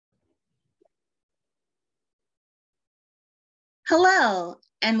Hello,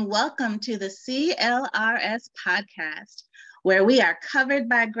 and welcome to the CLRS Podcast, where we are covered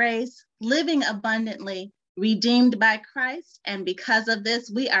by grace, living abundantly, redeemed by Christ, and because of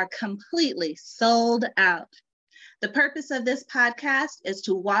this, we are completely sold out. The purpose of this podcast is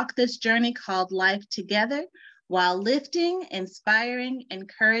to walk this journey called life together while lifting, inspiring,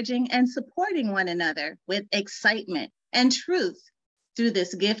 encouraging, and supporting one another with excitement and truth through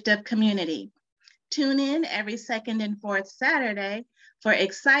this gift of community. Tune in every second and fourth Saturday for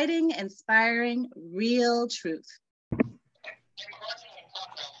exciting, inspiring, real truth.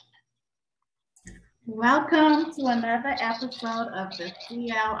 Welcome to another episode of the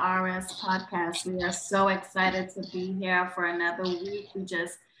CLRS Podcast. We are so excited to be here for another week. We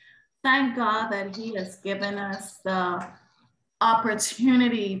just thank God that He has given us the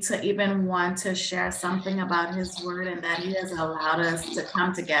opportunity to even want to share something about His word, and that He has allowed us to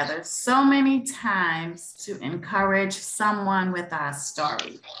come together so many times to encourage someone with our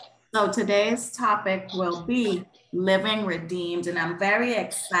story. So today's topic will be living redeemed, and I'm very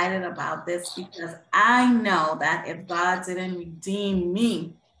excited about this because I know that if God didn't redeem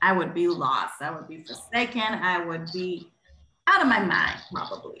me, I would be lost. I would be forsaken. I would be out of my mind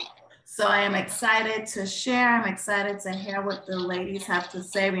probably. So I am excited to share. I'm excited to hear what the ladies have to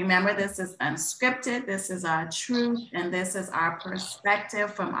say. Remember, this is unscripted. This is our truth, and this is our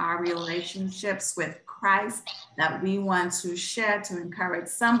perspective from our relationships with Christ that we want to share to encourage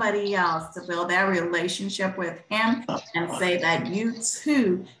somebody else to build their relationship with Him and say that you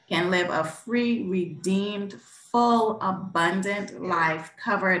too can live a free, redeemed, full, abundant life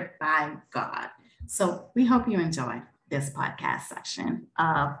covered by God. So we hope you enjoy this podcast session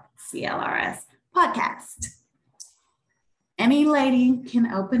of CLRS Podcast. Any lady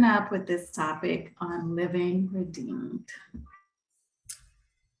can open up with this topic on living redeemed.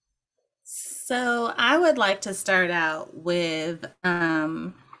 So I would like to start out with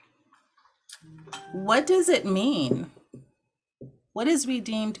what does it mean? What does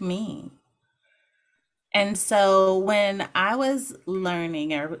redeemed mean? And so when I was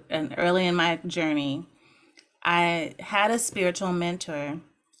learning and early in my journey, I had a spiritual mentor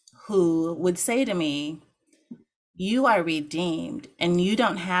who would say to me, you are redeemed and you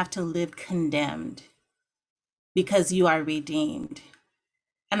don't have to live condemned because you are redeemed.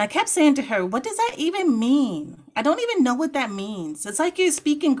 And I kept saying to her, what does that even mean? I don't even know what that means. It's like you're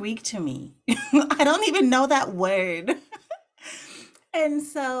speaking Greek to me. I don't even know that word. And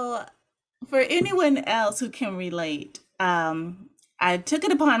so for anyone else who can relate, I took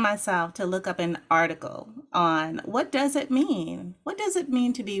it upon myself to look up an article on what does it mean? What does it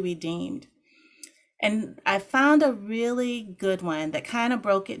mean to be redeemed? And I found a really good one that kind of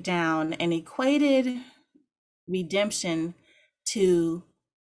broke it down and equated redemption to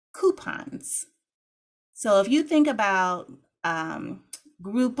coupons. So if you think about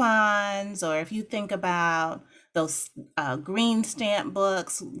Groupons, or if you think about those green stamp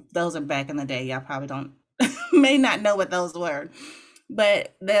books, those are back in the day. Y'all probably don't may not know what those were.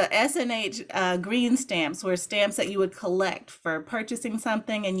 But the S&H green stamps were stamps that you would collect for purchasing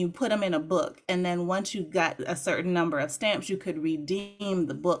something, and you put them in a book. And then once you got a certain number of stamps, you could redeem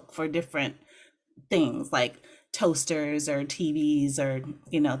the book for different things like toasters or TVs or,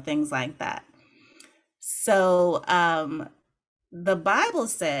 things like that. So the Bible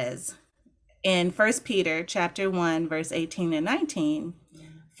says in 1 Peter chapter 1, verse 18 and 19,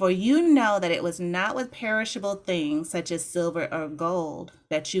 for you know that it was not with perishable things such as silver or gold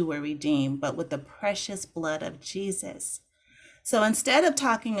that you were redeemed, but with the precious blood of Jesus. So instead of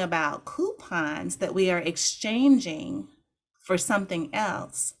talking about coupons that we are exchanging for something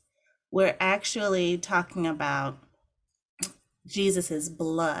else, we're actually talking about Jesus's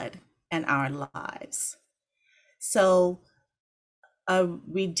blood and our lives. So a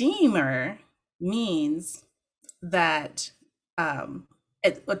redeemer means that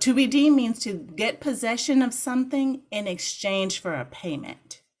to redeem means to get possession of something in exchange for a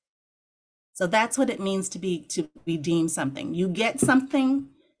payment. So that's what it means to redeem something. You get something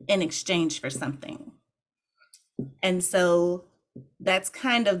in exchange for something. And so that's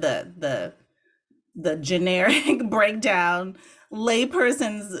kind of the generic breakdown,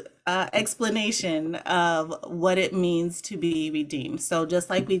 layperson's explanation of what it means to be redeemed. So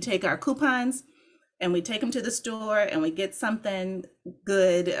just like we take our coupons and we take them to the store and we get something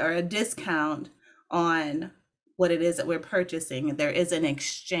good or a discount on what it is that we're purchasing, there is an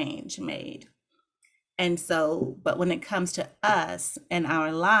exchange made. And so, but when it comes to us and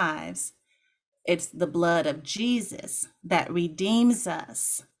our lives, it's the blood of Jesus that redeems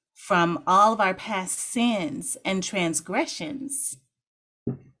us from all of our past sins and transgressions.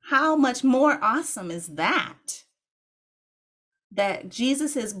 How much more awesome is that? that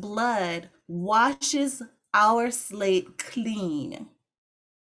Jesus's blood washes our slate clean,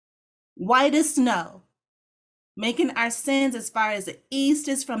 white as snow, making our sins as far as the east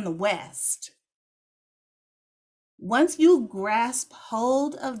is from the west. Once you grasp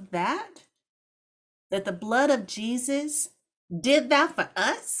hold of that the blood of Jesus did that for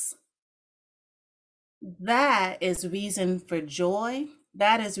us, that is reason for joy.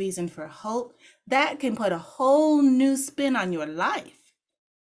 That is reason for hope. That can put a whole new spin on your life,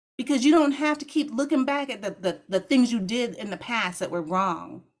 because you don't have to keep looking back at the things you did in the past that were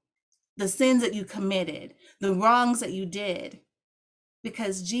wrong, the sins that you committed, the wrongs that you did,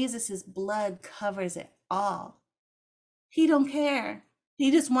 because Jesus's blood covers it all. He don't care. He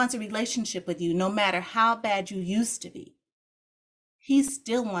just wants a relationship with you, no matter how bad you used to be. He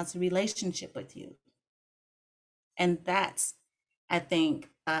still wants a relationship with you. And that's, I think,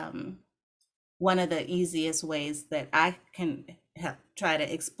 one of the easiest ways that I can try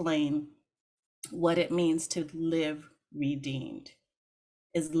to explain what it means to live redeemed,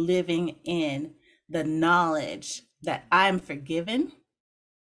 is living in the knowledge that I'm forgiven.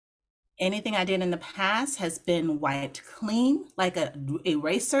 Anything I did in the past has been wiped clean, like an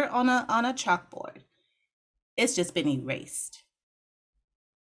eraser on a chalkboard. It's just been erased.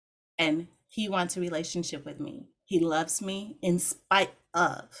 And he wants a relationship with me. He loves me in spite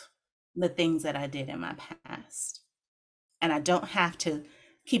of the things that I did in my past. And I don't have to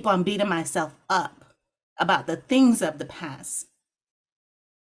keep on beating myself up about the things of the past,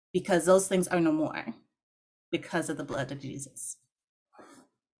 because those things are no more because of the blood of Jesus.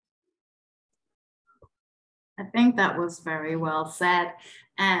 I think that was very well said.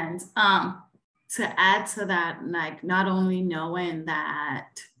 And to add to that, like, not only knowing that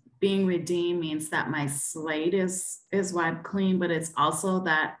being redeemed means that my slate is wiped clean, but it's also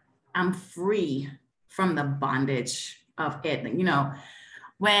that I'm free from the bondage of it. You know,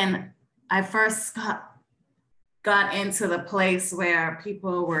 when I first got into the place where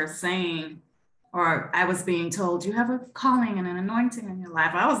people were saying, or I was being told, you have a calling and an anointing in your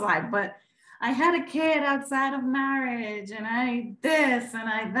life, I was like, but I had a kid outside of marriage, and I this and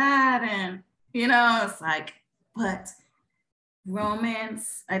I that, and you know, it's like, but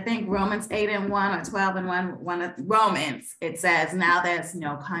Romans, I think Romans 8:1 or 12:1 of Romans, it says, now there's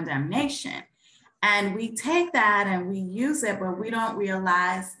no condemnation. And we take that and we use it, but we don't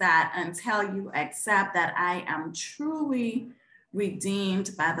realize that until you accept that I am truly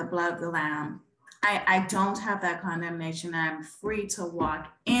redeemed by the blood of the Lamb. I don't have that condemnation. I'm free to walk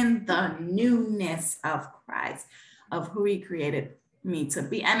in the newness of Christ, of who he created me to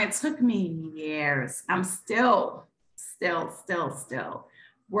be. And it took me years. I'm still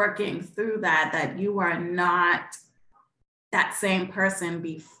working through that you are not that same person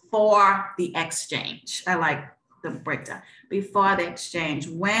before the exchange. I like the breakdown. Before the exchange,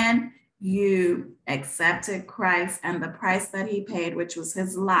 when you accepted Christ and the price that he paid, which was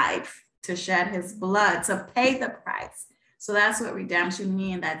his life, to shed his blood, to pay the price. So that's what redemption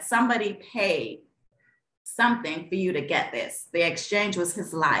means, that somebody paid something for you to get this. The exchange was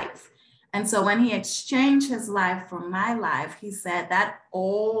his life. And so when he exchanged his life for my life, he said that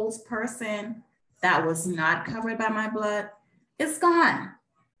old person that was not covered by my blood, it's gone.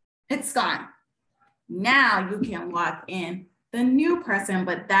 It's gone. Now you can walk in the new person,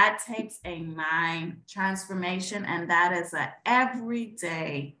 but that takes a mind transformation. And that is an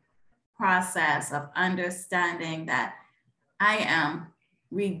everyday process of understanding that I am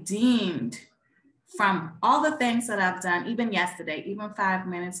redeemed from all the things that I've done, even yesterday, even 5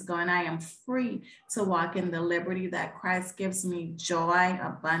 minutes ago, and I am free to walk in the liberty that Christ gives me. Joy,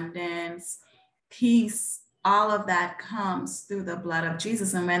 abundance, peace, all of that comes through the blood of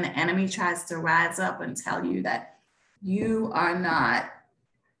Jesus. And when the enemy tries to rise up and tell you that you are not,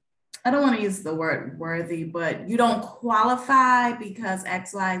 I don't want to use the word worthy, but you don't qualify because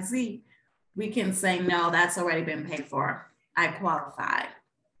X, Y, Z, we can say, no, that's already been paid for. I qualify.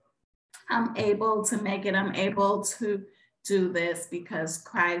 I'm able to make it. I'm able to do this because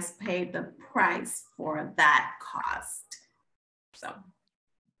Christ paid the price for that cost. So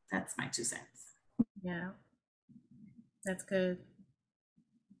that's my 2 cents. Yeah, that's good.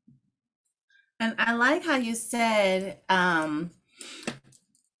 And I like how you said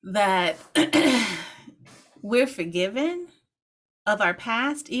that we're forgiven of our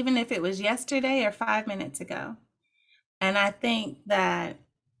past, even if it was yesterday or 5 minutes ago. And I think that,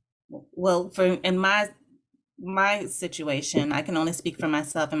 well, in my situation, I can only speak for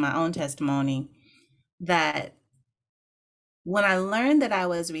myself and my own testimony, that when I learned that I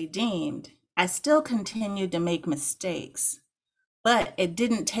was redeemed, I still continued to make mistakes, but it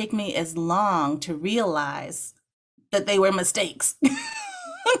didn't take me as long to realize that they were mistakes.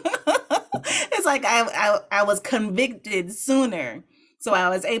 It's like I was convicted sooner, so I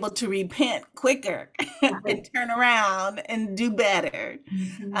was able to repent quicker and turn around and do better.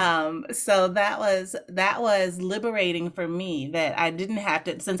 So that was liberating for me, that I didn't have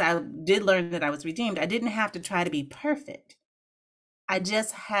to, since I did learn that I was redeemed, I didn't have to try to be perfect. I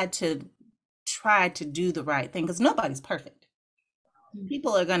just had to try to do the right thing, because nobody's perfect.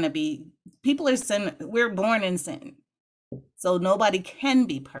 People are sin. We're born in sin. So nobody can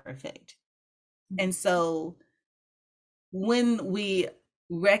be perfect. And so when we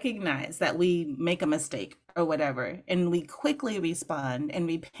recognize that we make a mistake or whatever, and we quickly respond and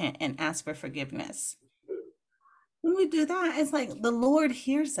repent and ask for forgiveness, when we do that, it's like the Lord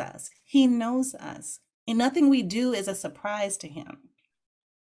hears us. He knows us. And nothing we do is a surprise to him.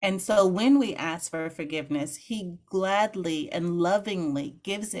 And so when we ask for forgiveness, he gladly and lovingly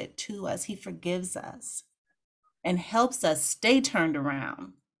gives it to us. He forgives us and helps us stay turned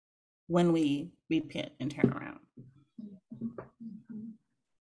around when we repent and turn around.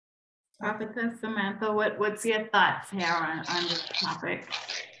 Prophetess Samantha, what's your thoughts here on this topic?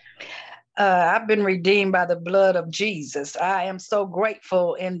 I've been redeemed by the blood of Jesus. I am so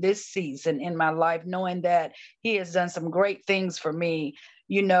grateful in this season in my life, knowing that he has done some great things for me.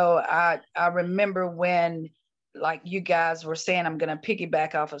 You know, I remember when, like you guys were saying, I'm going to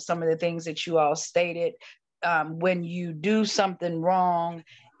piggyback off of some of the things that you all stated. When you do something wrong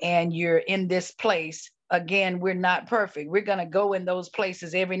and you're in this place, again, we're not perfect. We're going to go in those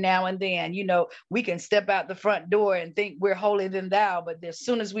places every now and then. You know, we can step out the front door and think we're holier than thou, but as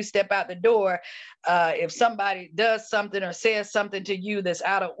soon as we step out the door, if somebody does something or says something to you that's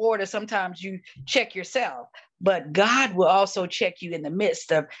out of order, sometimes you check yourself. But God will also check you in the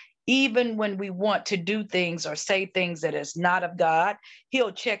midst of, even when we want to do things or say things that is not of God,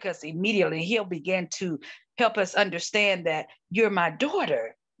 he'll check us immediately. He'll begin to help us understand that you're my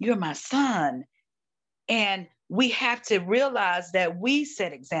daughter, you're my son. And we have to realize that we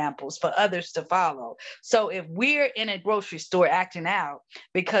set examples for others to follow. So if we're in a grocery store acting out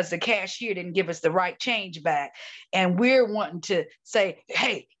because the cashier didn't give us the right change back, and we're wanting to say,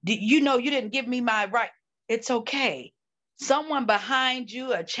 hey, you know, you didn't give me my right, it's okay. Someone behind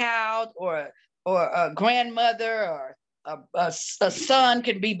you, a child or a grandmother or a son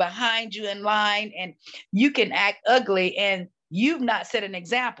can be behind you in line, and you can act ugly and you've not set an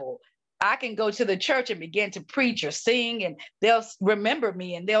example. I can go to the church and begin to preach or sing, and they'll remember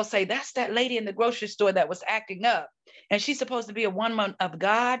me and they'll say, that's that lady in the grocery store that was acting up. And she's supposed to be a woman of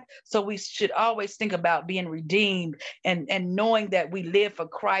God. So we should always think about being redeemed and knowing that we live for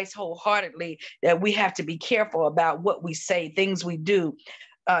Christ wholeheartedly, that we have to be careful about what we say, things we do.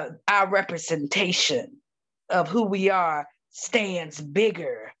 Our representation of who we are stands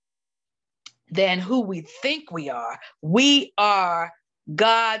bigger than who we think we are. We are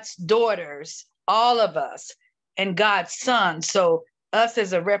God's daughters, all of us, and God's sons. So us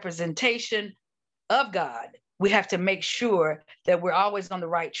as a representation of God, we have to make sure that we're always on the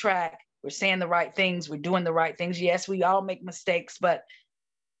right track. We're saying the right things. We're doing the right things. Yes, we all make mistakes, but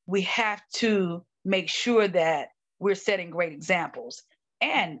we have to make sure that we're setting great examples.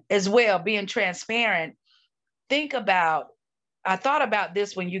 And as well, being transparent. I thought about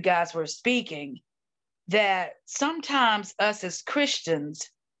this when you guys were speaking, that sometimes us as Christians,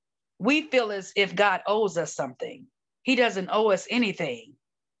 we feel as if God owes us something. He doesn't owe us anything.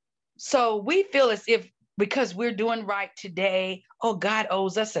 So we feel as if because we're doing right today, oh, God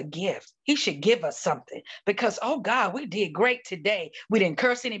owes us a gift. He should give us something because, oh, God, we did great today. We didn't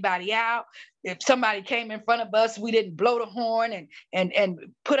curse anybody out. If somebody came in front of us, we didn't blow the horn and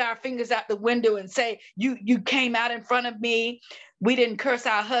put our fingers out the window and say, you came out in front of me. We didn't curse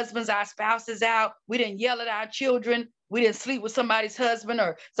our husbands, our spouses out. We didn't yell at our children. We didn't sleep with somebody's husband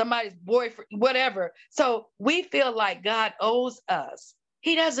or somebody's boyfriend, whatever. So we feel like God owes us.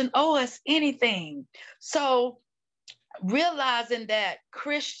 He doesn't owe us anything. So realizing that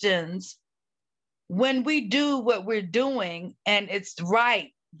Christians, when we do what we're doing and it's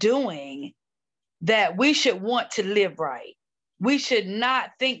right doing, that we should want to live right. We should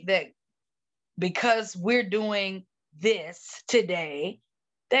not think that because we're doing this today,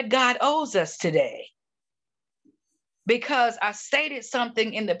 that God owes us today. Because I stated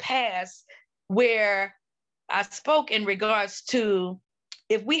something in the past where I spoke in regards to,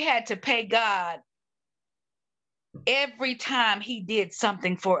 if we had to pay God every time he did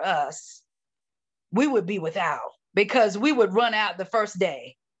something for us, we would be without, because we would run out the first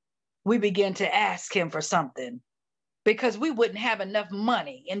day we begin to ask him for something, because we wouldn't have enough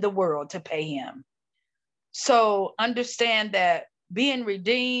money in the world to pay him. So understand that being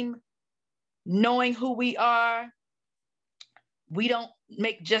redeemed, knowing who we are, We don't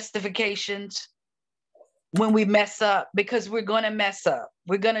make justifications when we mess up, because we're going to mess up.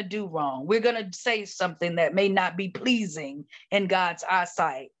 We're going to do wrong. We're going to say something that may not be pleasing in God's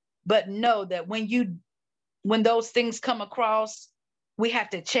eyesight. But know that when those things come across, we have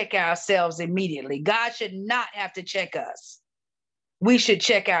to check ourselves immediately. God should not have to check us. We should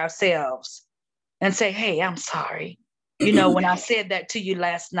check ourselves and say, hey, I'm sorry. You know, when I said that to you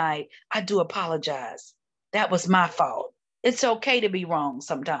last night, I do apologize. That was my fault. It's okay to be wrong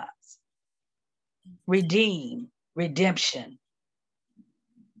sometimes. Redemption,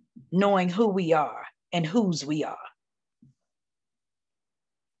 knowing who we are and whose we are.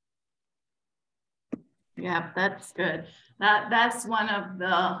 Yeah, that's good. That's one of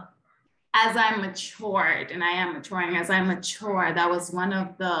the, as I matured, and I am maturing, as I mature, that was one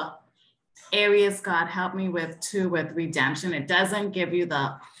of the areas God helped me with too, with redemption. It doesn't give you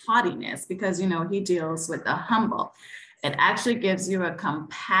the haughtiness, because, you know, he deals with the humble. It actually gives you a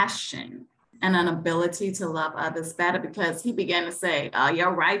compassion and an ability to love others better, because he began to say,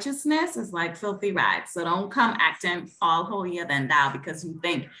 your righteousness is like filthy rags. So don't come acting all holier than thou because you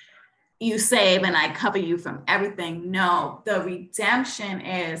think you save and I cover you from everything. No, the redemption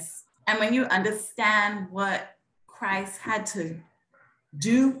is, and when you understand what Christ had to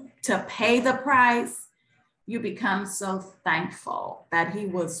do to pay the price, you become so thankful that he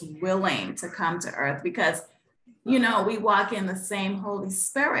was willing to come to earth, because, you know, we walk in the same Holy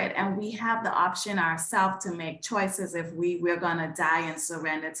Spirit and we have the option ourselves to make choices if we're going to die and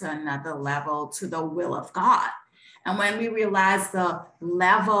surrender to another level, to the will of God. And when we realize the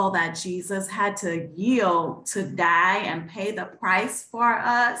level that Jesus had to yield to die and pay the price for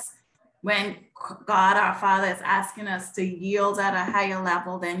us, when God our Father is asking us to yield at a higher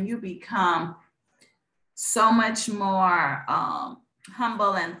level, then you become so much more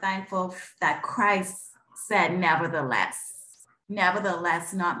humble and thankful that Christ said, nevertheless,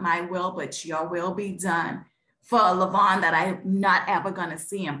 not my will, but your will be done, for Lavon that I'm not ever going to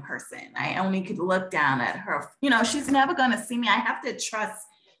see in person. I only could look down at her. You know, she's never going to see me. I have to trust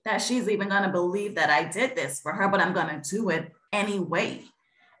that she's even going to believe that I did this for her, but I'm going to do it anyway.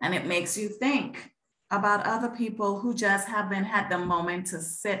 And it makes you think about other people who just haven't had the moment to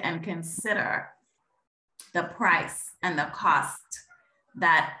sit and consider the price and the cost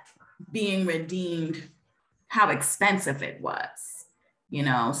that being redeemed, how expensive it was. You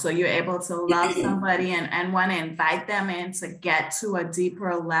know, so you're able to love somebody and want to invite them in to get to a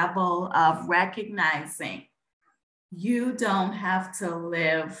deeper level of recognizing you don't have to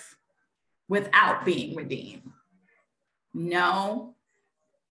live without being redeemed. No,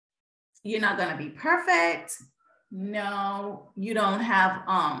 you're not going to be perfect. No, you don't have,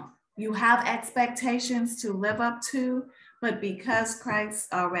 you have expectations to live up to, but because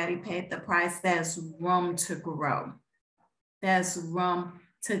Christ already paid the price, there's room to grow. There's room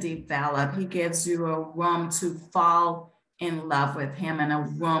to develop. He gives you a room to fall in love with him and a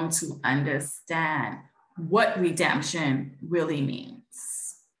room to understand what redemption really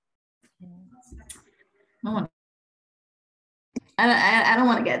means. I don't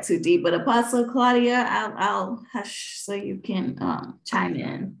want to get too deep, but Apostle Claudia, I'll hush so you can chime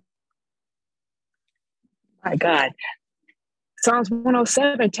in. My God. Psalms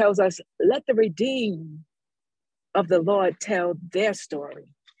 107 tells us, let the redeemed of the Lord tell their story.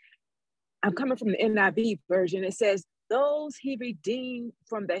 I'm coming from the NIV version. It says, those he redeemed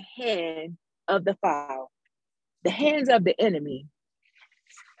from the hand of the foul, the hands of the enemy.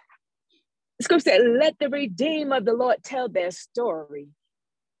 The scripture said, let the redeemed of the Lord tell their story.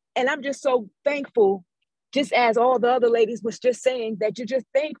 And I'm just so thankful, just as all the other ladies was just saying, that you're just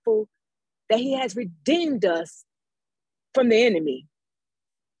thankful that he has redeemed us from the enemy.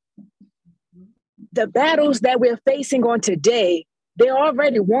 The battles that we're facing on today, they're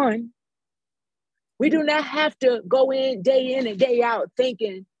already won. We do not have to go in and day out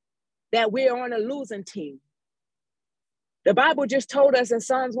thinking that we're on a losing team. The Bible just told us in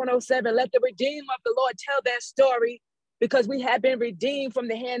Psalms 107, let the redeemed of the Lord tell their story, because we have been redeemed from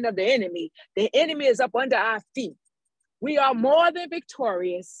the hand of the enemy. The enemy is up under our feet. We are more than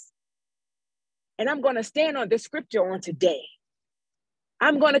victorious. And I'm going to stand on this scripture on today.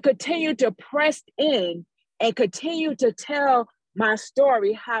 I'm going to continue to press in and continue to tell my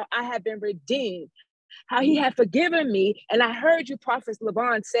story, how I have been redeemed, how he had forgiven me. And I heard you, Prophet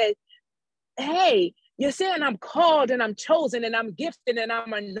Lavon, say, hey, you're saying I'm called and I'm chosen and I'm gifted and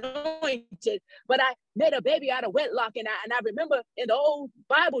I'm anointed, but I made a baby out of wedlock. And I remember in the old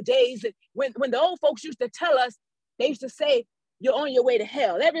Bible days, when the old folks used to tell us, they used to say, you're on your way to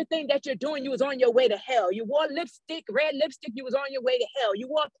hell. Everything that you're doing, you was on your way to hell. You wore lipstick, red lipstick, you was on your way to hell. You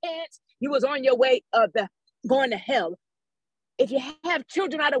wore pants, you was on your way going to hell. If you have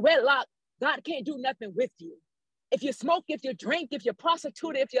children out of wedlock, God can't do nothing with you. If you smoke, if you drink, if you're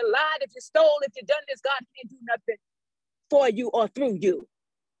prostituted, if you lied, if you stole, if you done this, God can't do nothing for you or through you.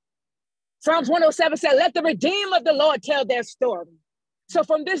 Psalms 107 said, let the redeemed of the Lord tell their story. So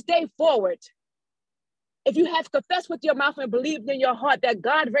from this day forward, if you have confessed with your mouth and believed in your heart that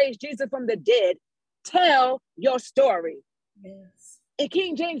God raised Jesus from the dead, tell your story. Yes. In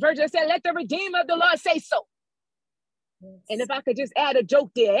King James Version, it said, let the redeemed of the Lord say so. Yes. And if I could just add a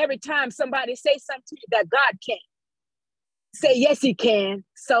joke there, every time somebody say something to you that God can, say, yes, he can.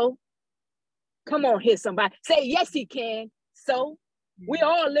 So, come on here, somebody. Say, yes, he can. So, we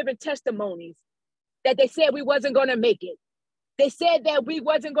all living testimonies that they said we wasn't going to make it. They said that we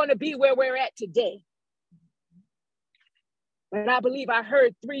wasn't going to be where we're at today. But I believe I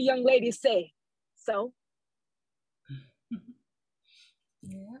heard 3 young ladies say, so.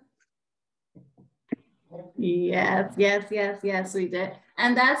 Yeah. Yes, we did.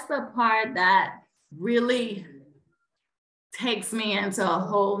 And that's the part that really takes me into a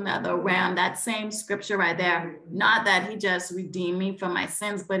whole nother realm. That same scripture right there, not that he just redeemed me from my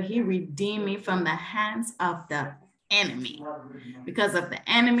sins, but he redeemed me from the hands of the enemy. Because if the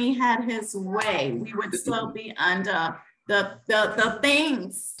enemy had his way, we would still be under the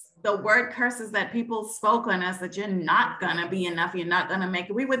things, the word curses that people spoke on us, that you're not gonna be enough, you're not gonna make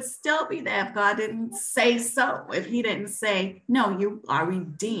it. We would still be there if God didn't say so, if he didn't say, no, you are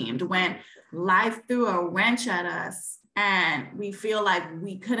redeemed. When life threw a wrench at us and we feel like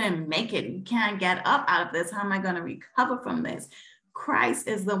we couldn't make it, we can't get up out of this, how am I gonna recover from this? Christ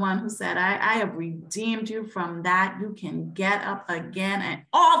is the one who said, I have redeemed you from that. You can get up again, and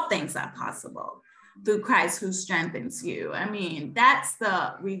all things are possible through Christ who strengthens you. I mean, that's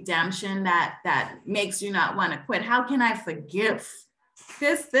the redemption that makes you not want to quit. How can I forgive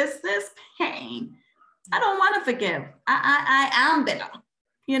this pain? I don't want to forgive. I am bitter,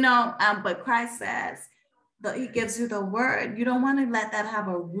 but Christ says that he gives you the word. You don't want to let that have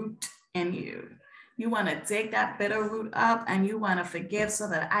a root in you. You want to dig that bitter root up and you want to forgive so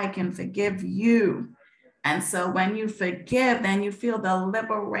that I can forgive you. And so when you forgive, then you feel the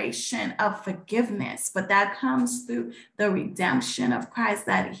liberation of forgiveness. But that comes through the redemption of Christ,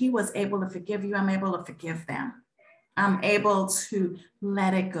 that he was able to forgive you. I'm able to forgive them. I'm able to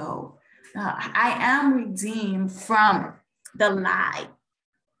let it go. I am redeemed from the lie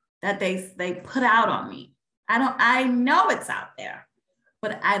that they put out on me. I know it's out there,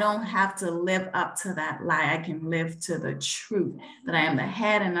 but I don't have to live up to that lie. I can live to the truth that I am the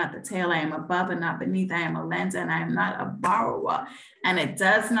head and not the tail. I am above and not beneath. I am a lender and I am not a borrower. And it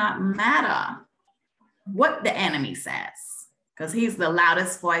does not matter what the enemy says, because he's the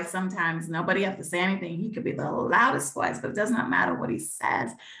loudest voice. Sometimes nobody has to say anything. He could be the loudest voice, but it does not matter what he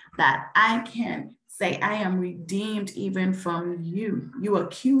says, that I can say, I am redeemed even from you, you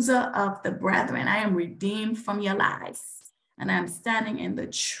accuser of the brethren. I am redeemed from your lies. And I'm standing in the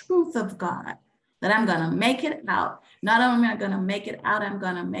truth of God, that I'm going to make it out. Not only am I going to make it out, I'm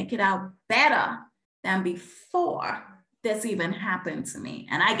going to make it out better than before this even happened to me.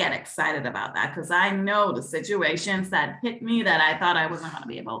 And I get excited about that because I know the situations that hit me that I thought I wasn't going to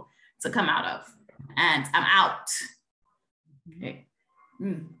be able to come out of. And I'm out. Okay.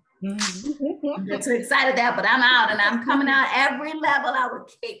 I'm not too excited there, but I'm out and I'm coming out every level. I will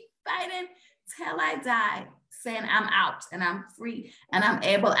keep fighting till I die, saying I'm out and I'm free and I'm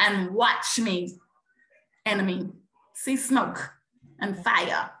able, and watch me, enemy, see smoke and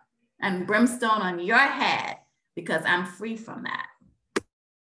fire and brimstone on your head, because I'm free from that.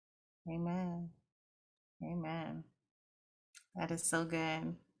 Amen. Amen. That is so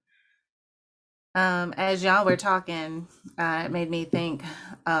good. As y'all were talking, it made me think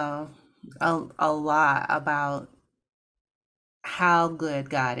a lot about how good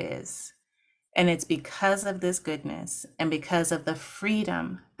God is. And it's because of this goodness and because of the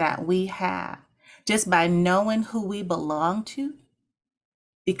freedom that we have, just by knowing who we belong to,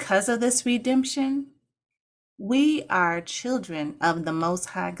 because of this redemption, we are children of the Most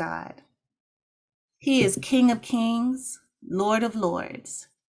High God. He is King of Kings, Lord of Lords.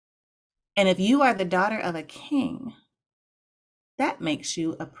 And if you are the daughter of a king, that makes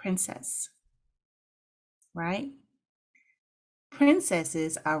you a princess, right?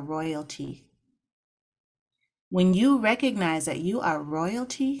 Princesses are royalty. When you recognize that you are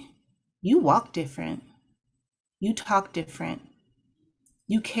royalty, you walk different, you talk different,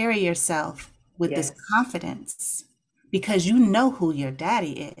 you carry yourself with this confidence because you know who your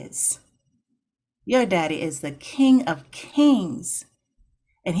daddy is. Your daddy is the King of Kings,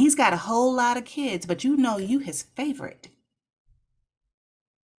 and he's got a whole lot of kids, but you know you his favorite.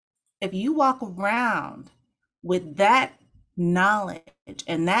 If you walk around with that knowledge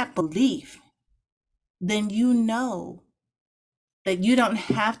and that belief, then you know that you don't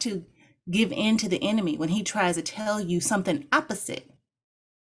have to give in to the enemy when he tries to tell you something opposite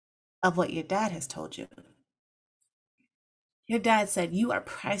of what your dad has told you. Your dad said you are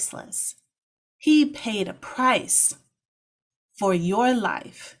priceless. He paid a price for your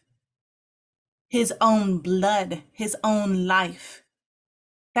life, his own blood, his own life.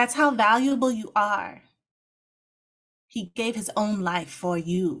 That's how valuable you are. He gave his own life for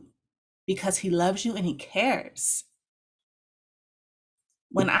you because he loves you and he cares.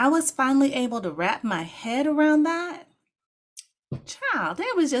 When I was finally able to wrap my head around that, child,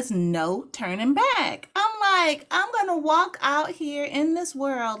 there was just no turning back. I'm like, I'm going to walk out here in this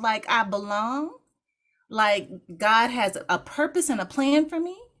world like I belong, like God has a purpose and a plan for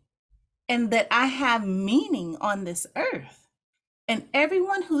me, and that I have meaning on this earth. And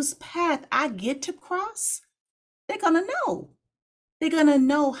everyone whose path I get to cross, they're going to know. They're going to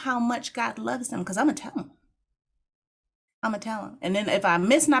know how much God loves them because I'm going to tell them. I'm going to tell them. And then if I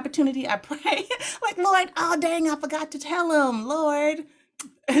miss an opportunity, I pray like, Lord, oh, dang, I forgot to tell him, Lord.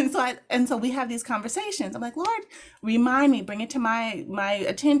 And so we have these conversations. I'm like, Lord, remind me, bring it to my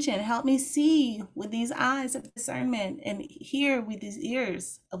attention. Help me see with these eyes of discernment and hear with these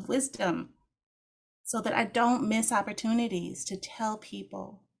ears of wisdom so that I don't miss opportunities to tell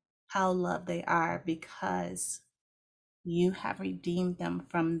people how loved they are because you have redeemed them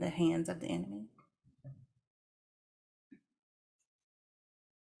from the hands of the enemy.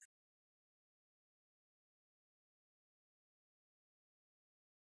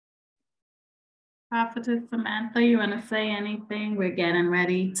 Prophetess Samantha, you want to say anything? We're getting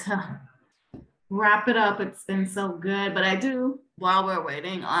ready to wrap it up. It's been so good, but I do, while we're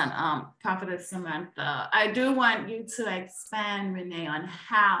waiting on Prophetess Samantha, I do want you to expand, Renee, on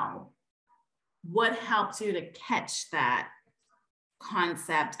what helped you to catch that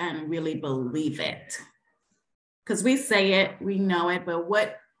concept and really believe it? Because we say it, we know it, but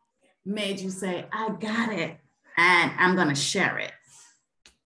what made you say, I got it, and I'm going to share it?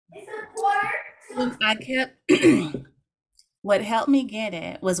 I kept, what helped me get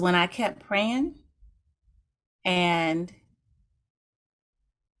it was when I kept praying and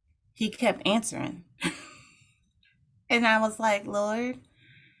he kept answering. And I was like, Lord,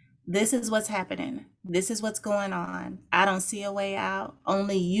 this is what's happening. This is what's going on. I don't see a way out.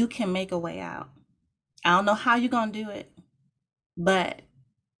 Only you can make a way out. I don't know how you're going to do it, but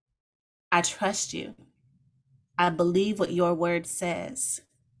I trust you. I believe what your word says.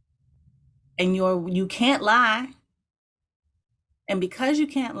 And you can't lie. And because you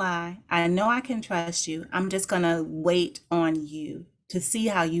can't lie, I know I can trust you. I'm just going to wait on you to see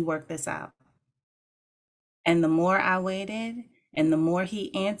how you work this out. And the more I waited and the more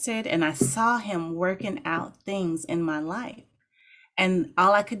he answered, and I saw him working out things in my life. And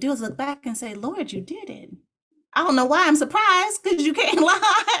all I could do is look back and say, Lord, you did it. I don't know why I'm surprised because you can't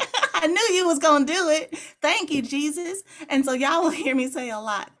lie. I knew you was going to do it. Thank you, Jesus. And so y'all will hear me say a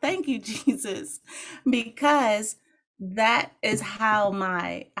lot. Thank you, Jesus, because that is how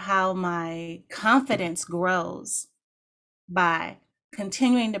my confidence grows, by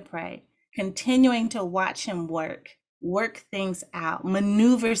continuing to pray, continuing to watch him work things out,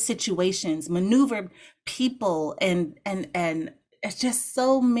 maneuver situations, maneuver people, and it's just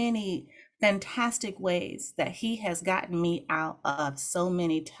so many fantastic ways that he has gotten me out of so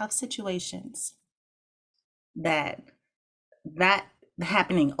many tough situations, that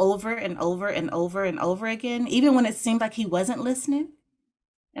happening over and over and over and over again, even when it seemed like he wasn't listening.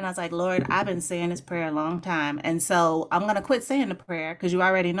 And I was like, Lord, I've been saying this prayer a long time. And so I'm going to quit saying the prayer because you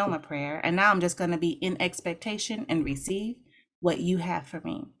already know my prayer. And now I'm just going to be in expectation and receive what you have for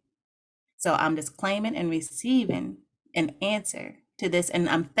me. So I'm just claiming and receiving an answer to this. And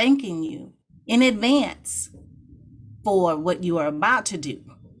I'm thanking you in advance for what you are about to do,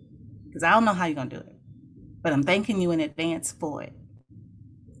 because I don't know how you're going to do it, but I'm thanking you in advance for it.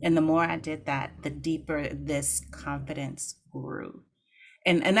 And the more I did that, the deeper this confidence grew.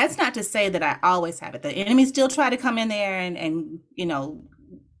 And that's not to say that I always have it. The enemy still try to come in there and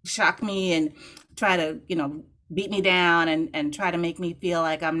shock me and try to, beat me down and try to make me feel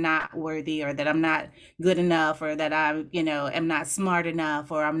like I'm not worthy, or that I'm not good enough, or that I, am not smart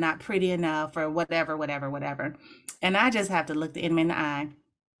enough, or I'm not pretty enough, or whatever. And I just have to look the enemy in the eye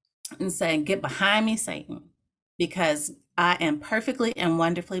and say, get behind me, Satan, because I am perfectly and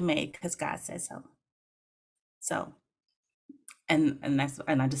wonderfully made because God said so. So, and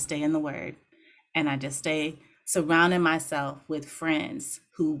I just stay in the word, and I just stay surrounding myself with friends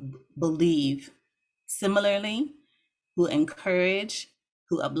who believe similarly, who encourage,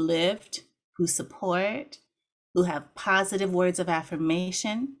 who uplift, who support, who have positive words of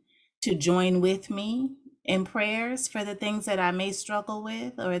affirmation to join with me in prayers for the things that I may struggle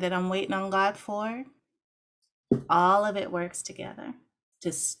with or that I'm waiting on God for. All of it works together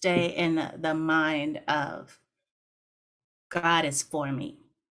to stay in the mind of God is for me.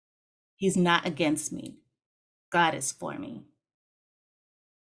 He's not against me. God is for me.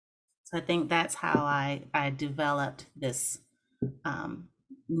 So I think that's how I developed this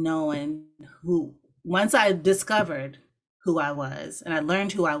knowing who, once I discovered who I was and I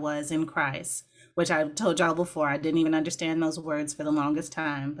learned who I was in Christ, which I told y'all before, I didn't even understand those words for the longest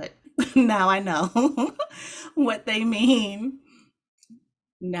time, but now I know what they mean.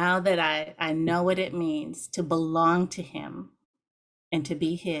 Now that I know what it means to belong to him and to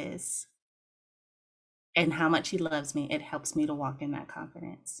be his and how much he loves me, it helps me to walk in that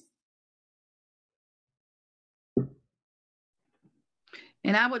confidence.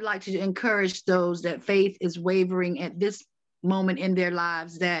 And I would like to encourage those that faith is wavering at this moment in their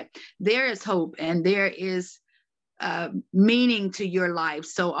lives, that there is hope and there is meaning to your life.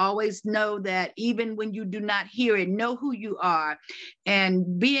 So always know that even when you do not hear it, know who you are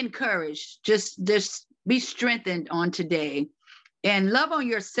and be encouraged. Just be strengthened on today and love on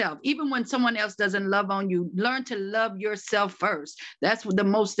yourself. Even when someone else doesn't love on you, learn to love yourself first. That's the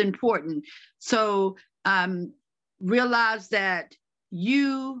most important. So realize that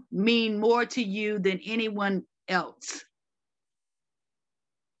you mean more to you than anyone else.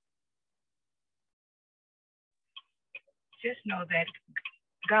 Just know that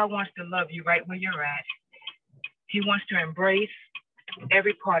God wants to love you right where you're at. He wants to embrace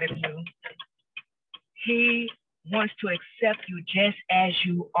every part of you. He wants to accept you just as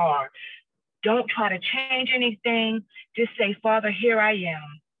you are. Don't try to change anything. Just say, Father, here I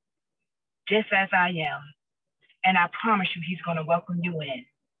am, just as I am. And I promise you, he's going to welcome you in.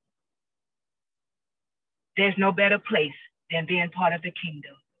 There's no better place than being part of the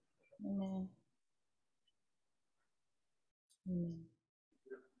kingdom. Amen. Amen.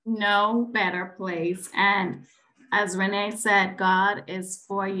 No better place. And as Renee said, God is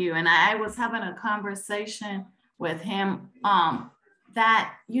for you. And I was having a conversation with him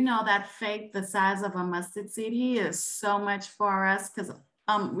that, that faith the size of a mustard seed, he is so much for us, because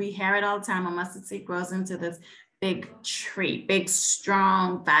we hear it all the time. A mustard seed grows into this big tree, big,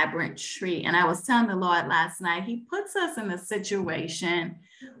 strong, vibrant tree. And I was telling the Lord last night, he puts us in a situation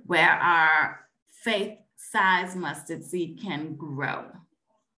where our faith-sized mustard seed can grow.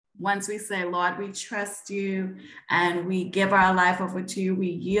 Once we say, Lord, we trust you and we give our life over to you, we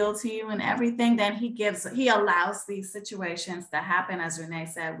yield to you and everything, then he allows these situations to happen. As Renee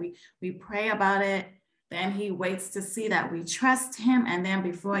said, we pray about it. Then he waits to see that we trust him. And then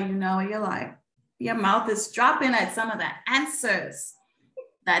before you know it, you're like, your mouth is dropping at some of the answers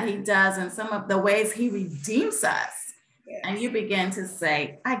that he does and some of the ways he redeems us. Yes. And you begin to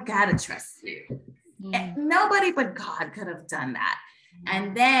say, I gotta trust you. And nobody but God could have done that.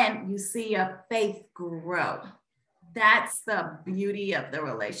 And then you see your faith grow. That's the beauty of the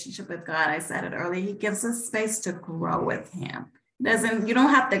relationship with God. I said it earlier. He gives us space to grow with him. You don't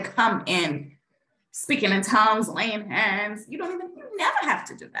have to come in speaking in tongues, laying hands. You never have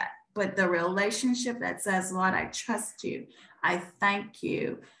to do that. But the relationship that says, Lord, I trust you. I thank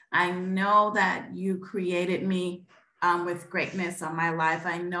you. I know that you created me with greatness on my life.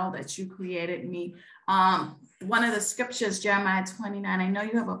 I know that you created me. One of the scriptures, Jeremiah 29, I know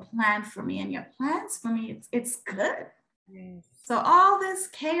you have a plan for me, and your plans for me, it's good. Yes. So all this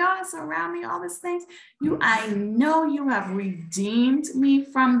chaos around me, all these things, I know you have redeemed me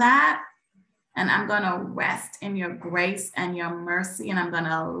from that. And I'm going to rest in your grace and your mercy, and I'm going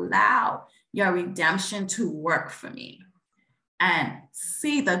to allow your redemption to work for me and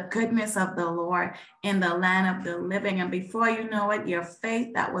see the goodness of the Lord in the land of the living. And before you know it, your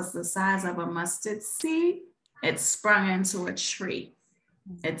faith that was the size of a mustard seed, it sprung into a tree.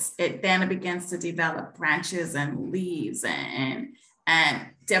 Then it begins to develop branches and leaves and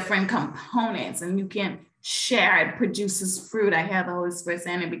different components, and you can share. It produces fruit. I hear the Holy Spirit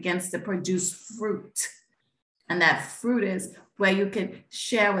saying it begins to produce fruit. And that fruit is where you can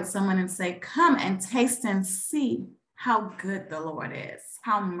share with someone and say, come and taste and see how good the Lord is,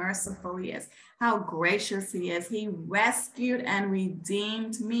 how merciful he is, how gracious he is. He rescued and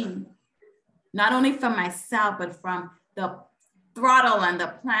redeemed me, not only from myself, but from the throttle and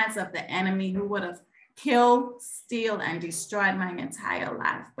the plans of the enemy who would have killed, steal, and destroyed my entire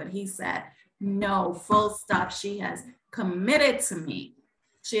life. But he said, no, full stop. She has committed to me.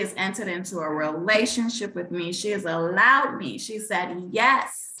 She has entered into a relationship with me. She has allowed me. She said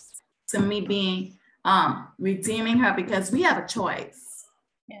yes to me being redeeming her, because we have a choice.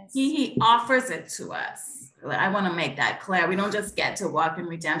 Yes. He offers it to us. I want to make that clear. We don't just get to walk in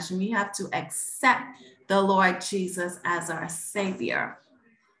redemption. We have to accept the Lord Jesus as our Savior.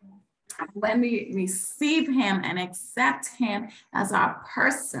 When we receive him and accept him as our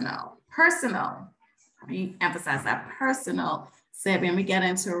personal, let me emphasize that, personal Savior, and we get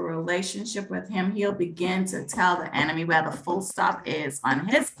into a relationship with him, he'll begin to tell the enemy where the full stop is on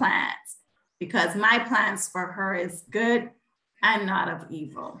his plans, because my plans for her is good and not of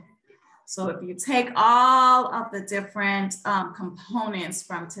evil. So if you take all of the different components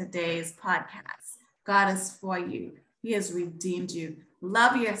from today's podcast, God is for you. He has redeemed you.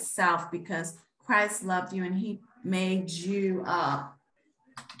 Love yourself because Christ loved you and he made you,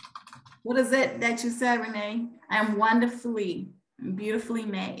 what is it that you said, Renee? I am wonderfully and beautifully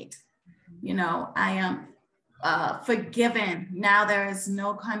made. You know, I am forgiven. Now there is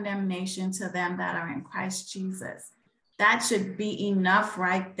no condemnation to them that are in Christ Jesus. That should be enough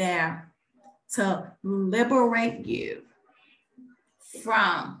right there to liberate you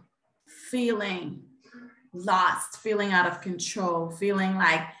from feeling lost, feeling out of control, feeling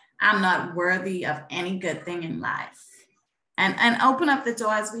like I'm not worthy of any good thing in life. And open up the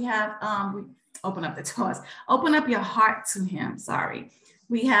doors. We have, open up your heart to him,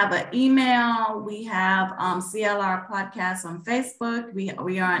 We have an email, we have CLR Podcast on Facebook,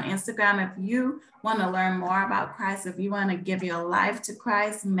 we are on Instagram. If you want to learn more about Christ, if you want to give your life to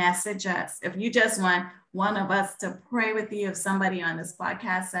Christ, message us. If you just want one of us to pray with you, if somebody on this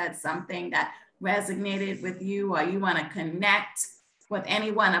podcast said something that resonated with you, or you want to connect with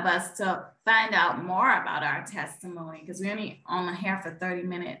any one of us to find out more about our testimony, because we're only here for 30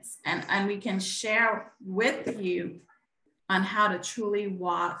 minutes, and we can share with you on how to truly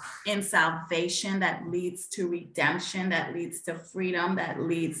walk in salvation that leads to redemption, that leads to freedom, that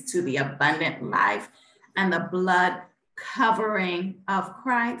leads to the abundant life and the blood covering of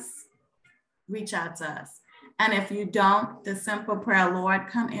Christ, reach out to us. And if you don't, the simple prayer, Lord,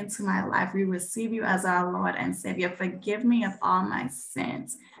 come into my life. We receive you as our Lord and Savior. Forgive me of all my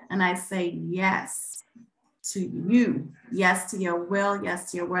sins. And I say yes to you, yes to your will,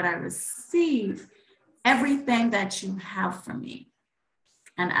 yes to your word. I receive everything that you have for me.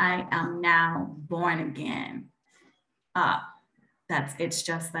 And I am now born again. It's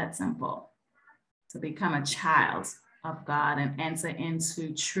just that simple, to become a child of God and enter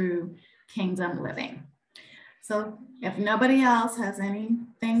into true kingdom living. So if nobody else has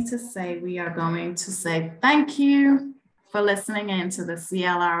anything to say, we are going to say thank you for listening in to the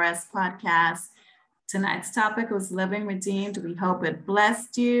CLRS podcast. Tonight's topic was Living Redeemed. We hope it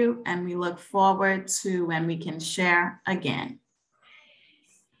blessed you, and we look forward to when we can share again.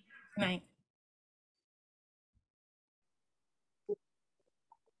 Good night.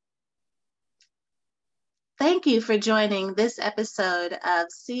 Thank you for joining this episode of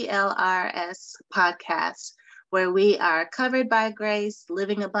CLRS Podcast, where we are covered by grace,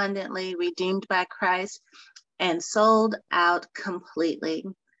 living abundantly, redeemed by Christ, and sold out completely.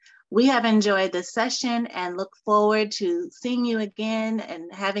 We have enjoyed this session and look forward to seeing you again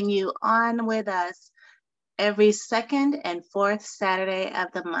and having you on with us every second and fourth Saturday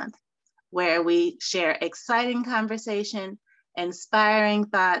of the month, where we share exciting conversation, inspiring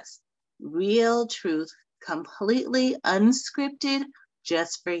thoughts, real truth, completely unscripted,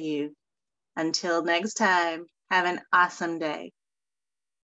 just for you. Until next time, have an awesome day.